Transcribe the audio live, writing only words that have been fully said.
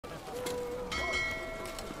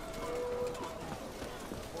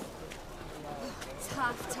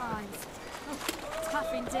Tough times. Oh,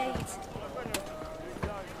 tough indeed.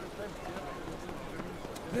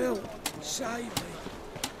 Bill, save me.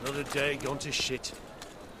 Another day gone to shit.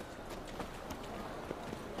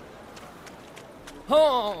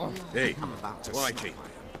 Oh! Hey, Whitey.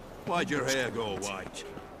 Why'd your hair go white?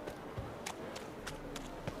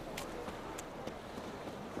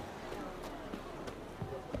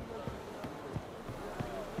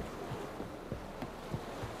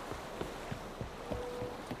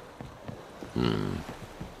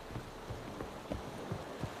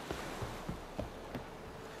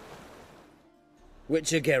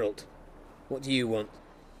 Witcher Geralt, what do you want?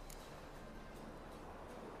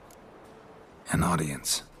 An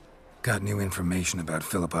audience. Got new information about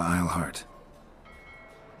Philippa Eilhart.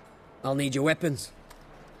 I'll need your weapons.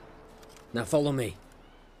 Now follow me.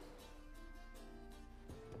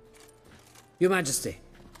 Your Majesty,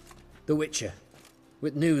 the Witcher,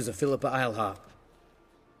 with news of Philippa Eilhart.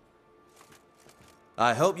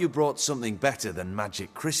 I hope you brought something better than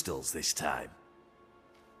magic crystals this time.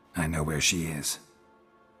 I know where she is.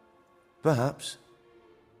 Perhaps.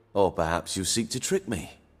 Or perhaps you seek to trick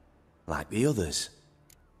me, like the others.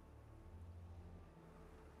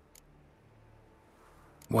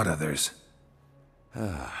 What others?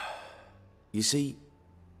 You see,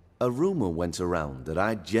 a rumor went around that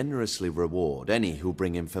I generously reward any who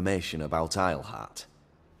bring information about Eilhart.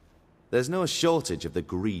 There's no shortage of the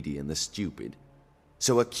greedy and the stupid,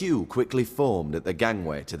 so a queue quickly formed at the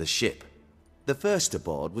gangway to the ship. The first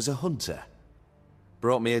aboard was a hunter.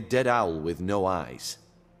 Brought me a dead owl with no eyes.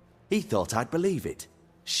 He thought I'd believe it,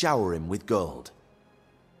 shower him with gold.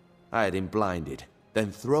 I had him blinded,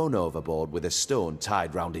 then thrown overboard with a stone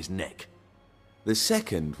tied round his neck. The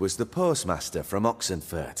second was the postmaster from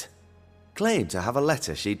Oxenfurt. Claimed to have a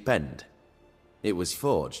letter she'd penned. It was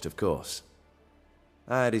forged, of course.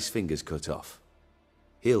 I had his fingers cut off.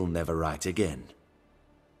 He'll never write again.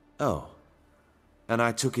 Oh, and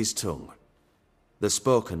I took his tongue. The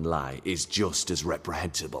spoken lie is just as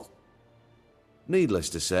reprehensible.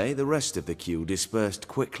 Needless to say, the rest of the queue dispersed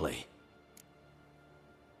quickly.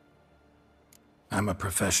 I'm a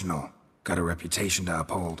professional. Got a reputation to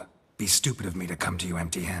uphold. Be stupid of me to come to you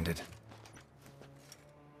empty-handed.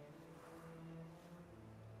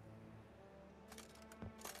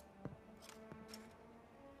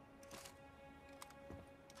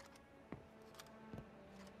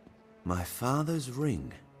 My father's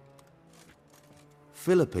ring.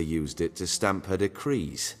 Philippa used it to stamp her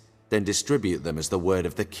decrees, then distribute them as the word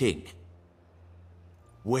of the king.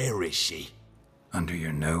 Where is she? Under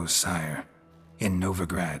your nose, sire. In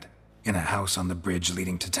Novigrad. In a house on the bridge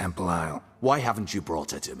leading to Temple Isle. Why haven't you brought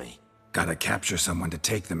her to me? Gotta capture someone to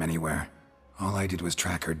take them anywhere. All I did was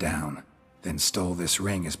track her down, then stole this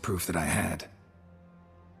ring as proof that I had.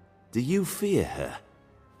 Do you fear her?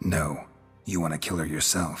 No. You want to kill her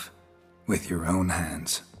yourself. With your own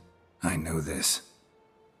hands. I know this.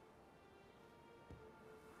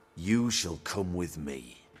 You shall come with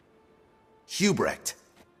me. Hubrecht,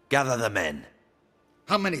 gather the men.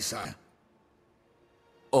 How many, sire?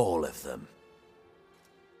 All of them.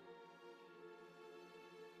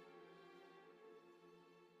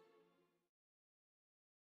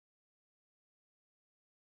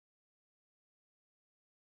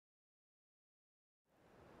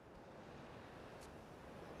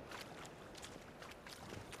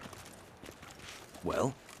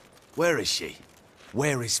 Well, where is she?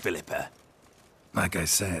 Where is Philippa? Like I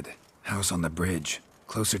said, house on the bridge,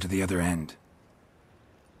 closer to the other end.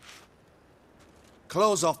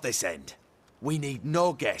 Close off this end. We need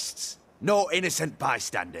no guests, no innocent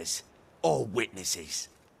bystanders, or witnesses.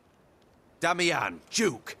 Damian,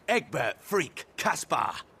 Duke, Egbert, Freak,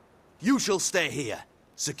 Caspar. You shall stay here,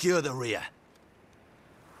 secure the rear,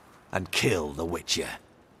 and kill the Witcher.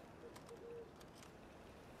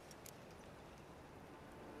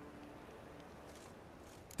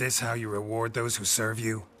 This how you reward those who serve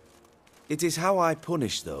you? It is how I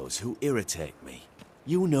punish those who irritate me.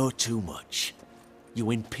 You know too much. You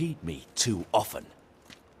impede me too often.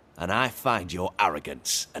 And I find your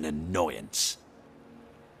arrogance an annoyance.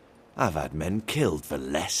 I've had men killed for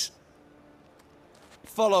less.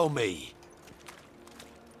 Follow me.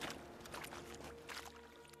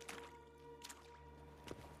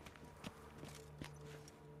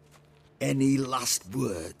 Any last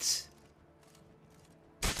words?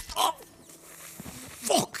 Oh!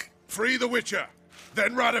 Fuck! Free the Witcher,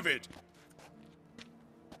 then Radovid.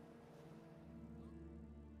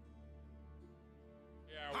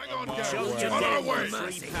 Hang on, Geralt. On our way.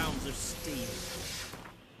 3 pounds of steel.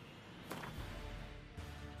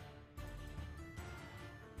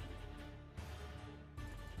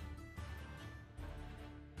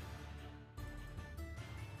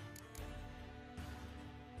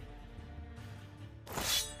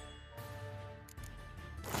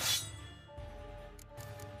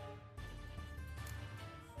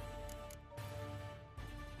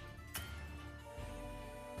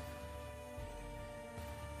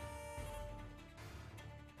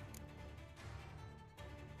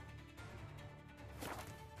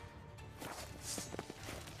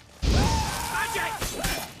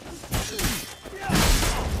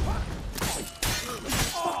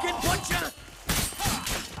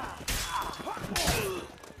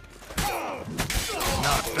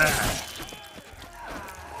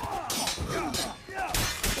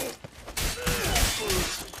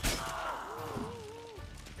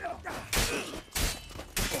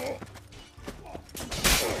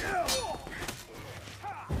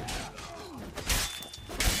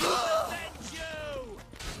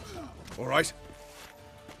 All right?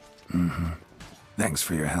 Thanks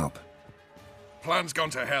for your help. Plan's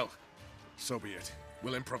gone to hell. So be it.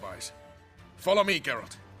 We'll improvise. Follow me,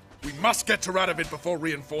 Geralt. We must get to Radovid before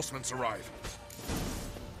reinforcements arrive.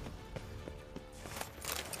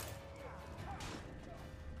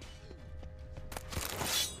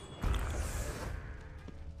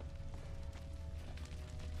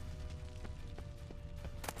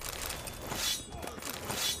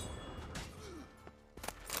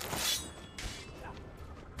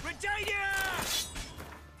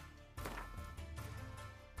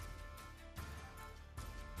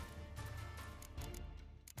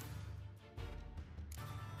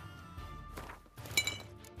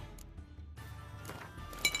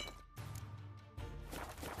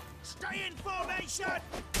 Stay in formation!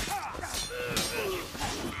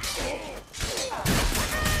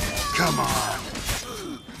 Come on!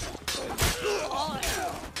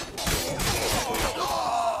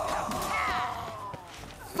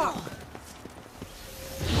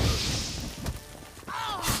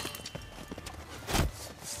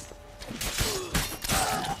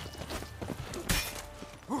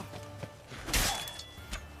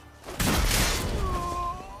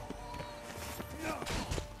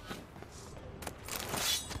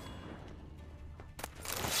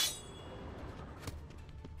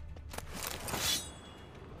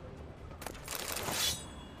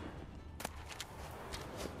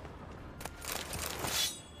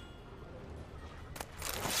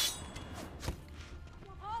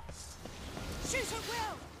 Shoot at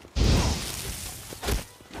will!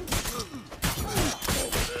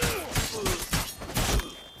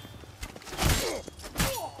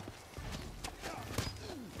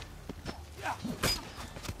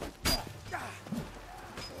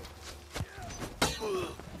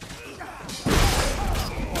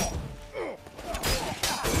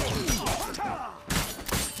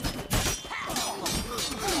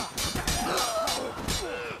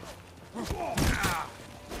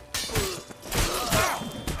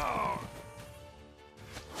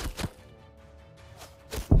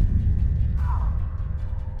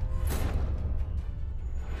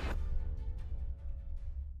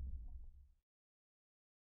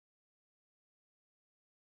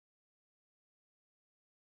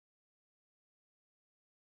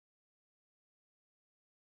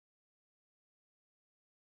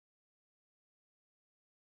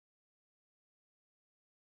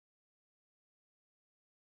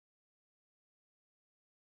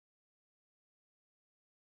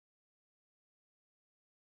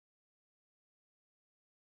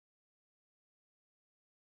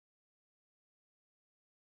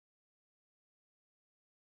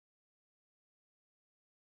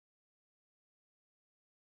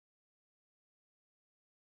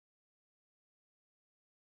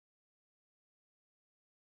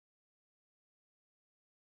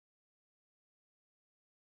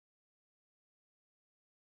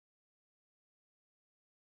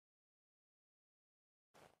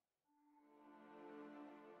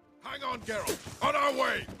 Hang on, Geralt. On our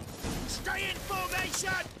way! Stay in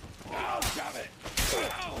formation! Oh, damn it!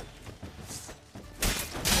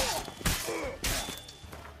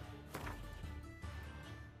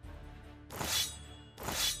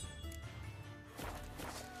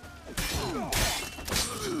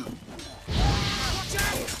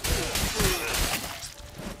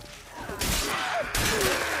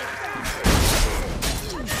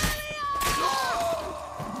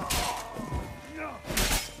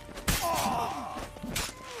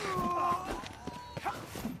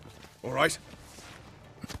 All right.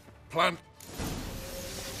 Plan.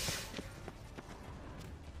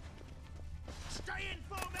 Stay in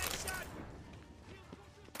formation!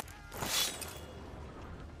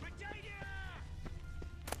 Britannia!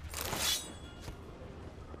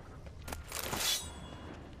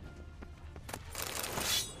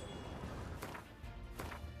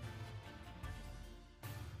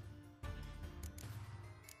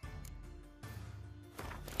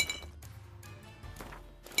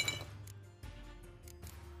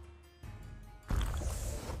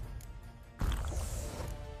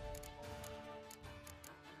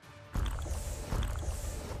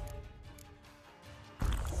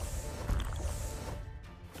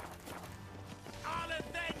 I'll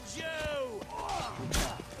avenge you!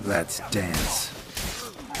 Let's dance.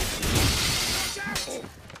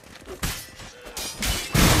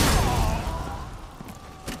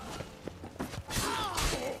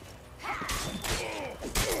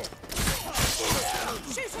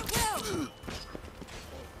 Shoot at will!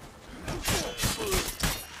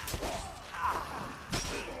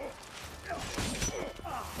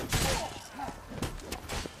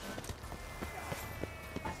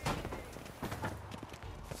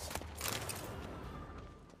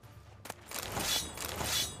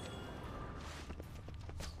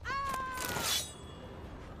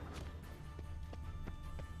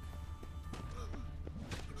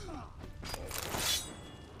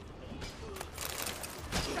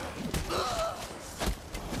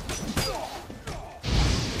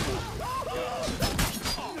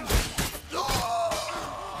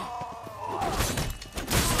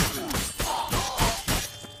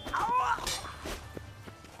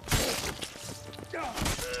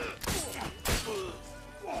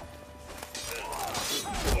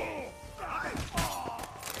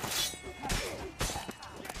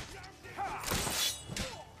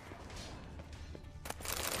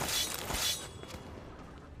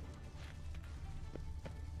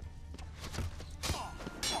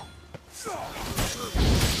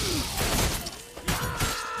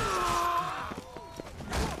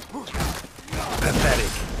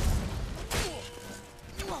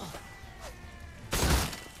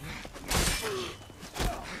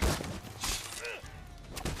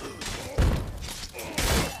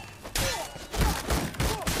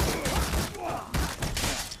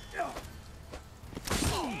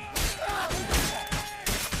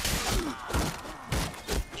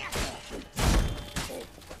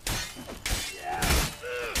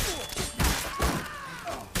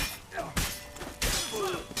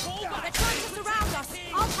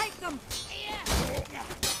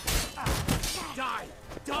 Die!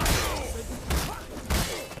 Die!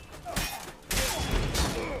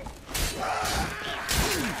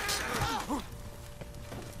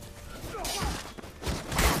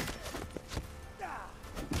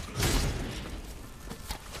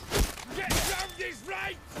 Get round this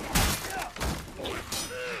right!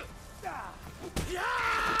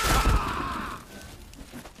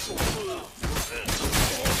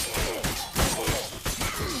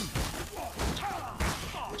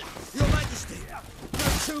 Your Majesty, there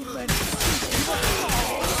are too many.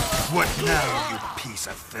 What now, you piece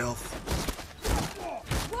of filth?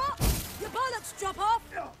 What? Your bollocks drop off?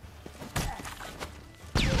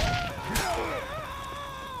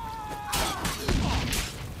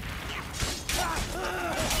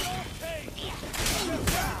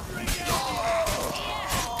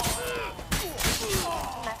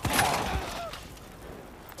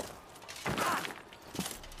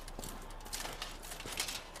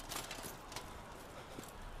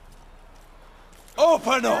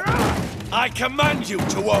 Open up! I command you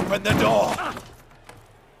to open the door!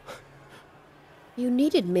 You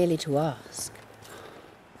needed merely to ask.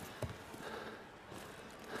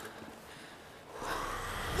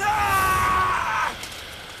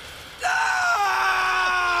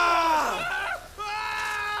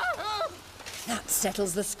 That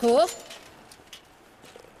settles the score.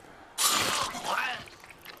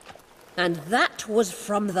 And that was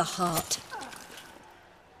from the heart.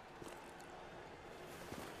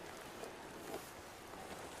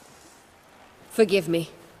 Forgive me.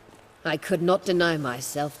 I could not deny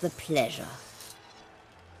myself the pleasure.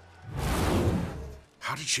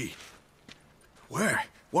 How did she... Where?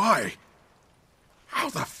 Why? How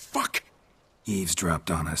the fuck? Eavesdropped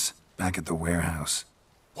on us, back at the warehouse.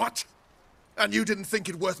 What? And you didn't think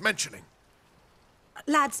it worth mentioning?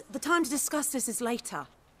 Lads, the time to discuss this is later.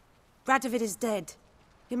 Radovid is dead.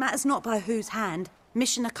 It matters not by whose hand.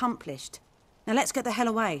 Mission accomplished. Now let's get the hell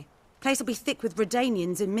away. Place will be thick with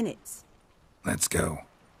Redanians in minutes. Let's go.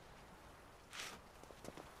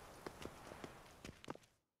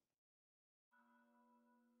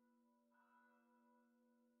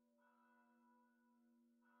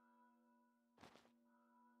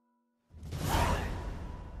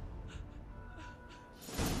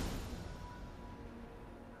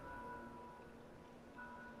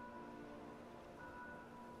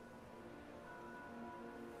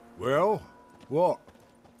 Well, what?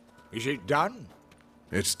 Is it done?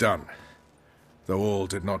 It's done. Though all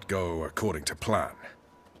did not go according to plan.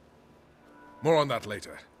 More on that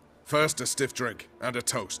later. First, a stiff drink and a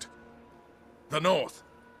toast. The North.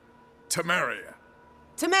 Temeria.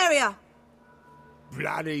 Temeria!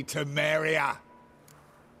 Bloody Temeria!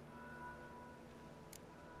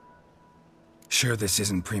 Sure this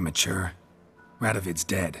isn't premature? Radovid's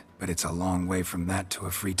dead, but it's a long way from that to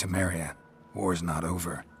a free Temeria. War's not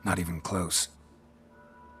over, not even close.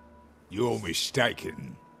 You're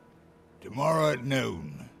mistaken. Tomorrow at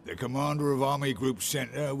noon, the commander of Army Group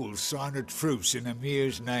Center will sign a truce in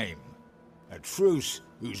Emir's name. A truce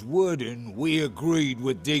whose wording we agreed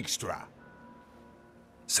with Dijkstra.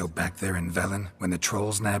 So back there in Velen, when the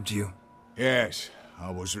trolls nabbed you? Yes,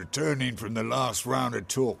 I was returning from the last round of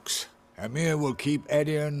talks. Emir will keep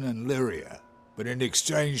Edion and Lyria, but in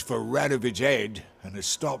exchange for Radovid's head and a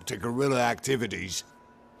stop to guerrilla activities,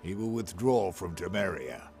 he will withdraw from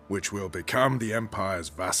Temeria. Which will become the Empire's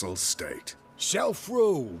vassal state.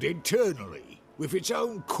 Self-ruled internally, with its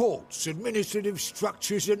own courts, administrative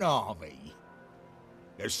structures and army.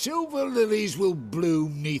 The silver lilies will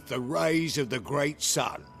bloom neath the rays of the great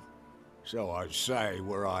sun. So I say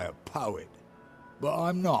were I a poet. But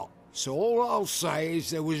I'm not, so all I'll say is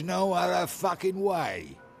there was no other fucking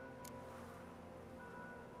way.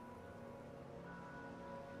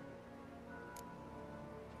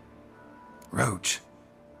 Roach,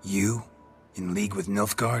 you? In league with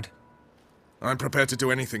Nilfgaard? I'm prepared to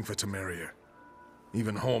do anything for Temeria.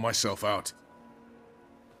 Even haul myself out.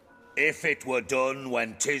 If it were done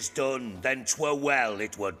when 'tis done, then 'twere well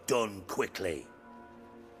it were done quickly.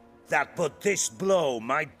 That but this blow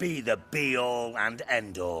might be the be-all and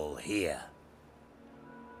end-all here.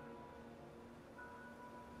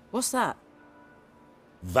 What's that?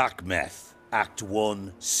 Vakmeth, Act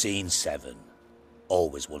 1, Scene 7.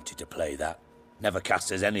 Always wanted to play that. Never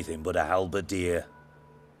cast as anything but a halberdier.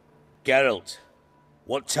 Geralt,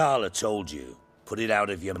 what Tala told you, put it out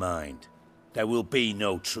of your mind. There will be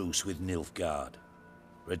no truce with Nilfgaard.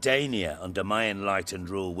 Redania, under my enlightened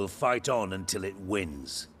rule, will fight on until it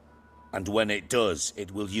wins. And when it does,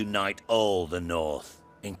 it will unite all the North,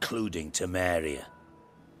 including Temeria.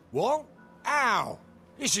 What? How?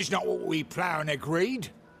 This is not what we planned and agreed.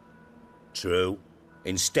 True.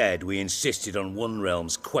 Instead, we insisted on one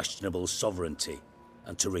realm's questionable sovereignty,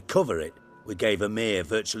 and to recover it, we gave Emhyr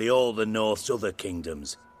virtually all the North's other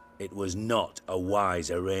kingdoms. It was not a wise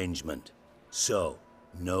arrangement. So,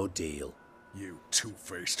 no deal. You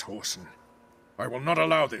two-faced whoreson. I will not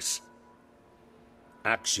allow this.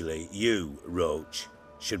 Actually, you, Roach,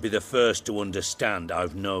 should be the first to understand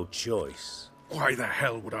I've no choice. Why the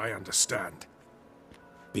hell would I understand?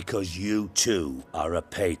 Because you too are a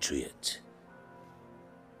patriot.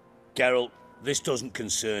 Geralt, this doesn't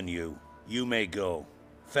concern you. You may go.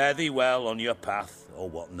 Fare thee well on your path, or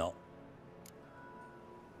whatnot.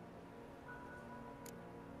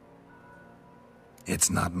 It's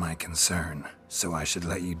not my concern, so I should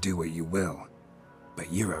let you do what you will.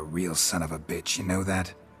 But you're a real son of a bitch, you know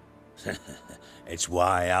that? It's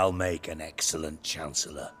why I'll make an excellent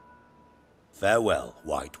Chancellor. Farewell,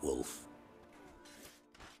 White Wolf.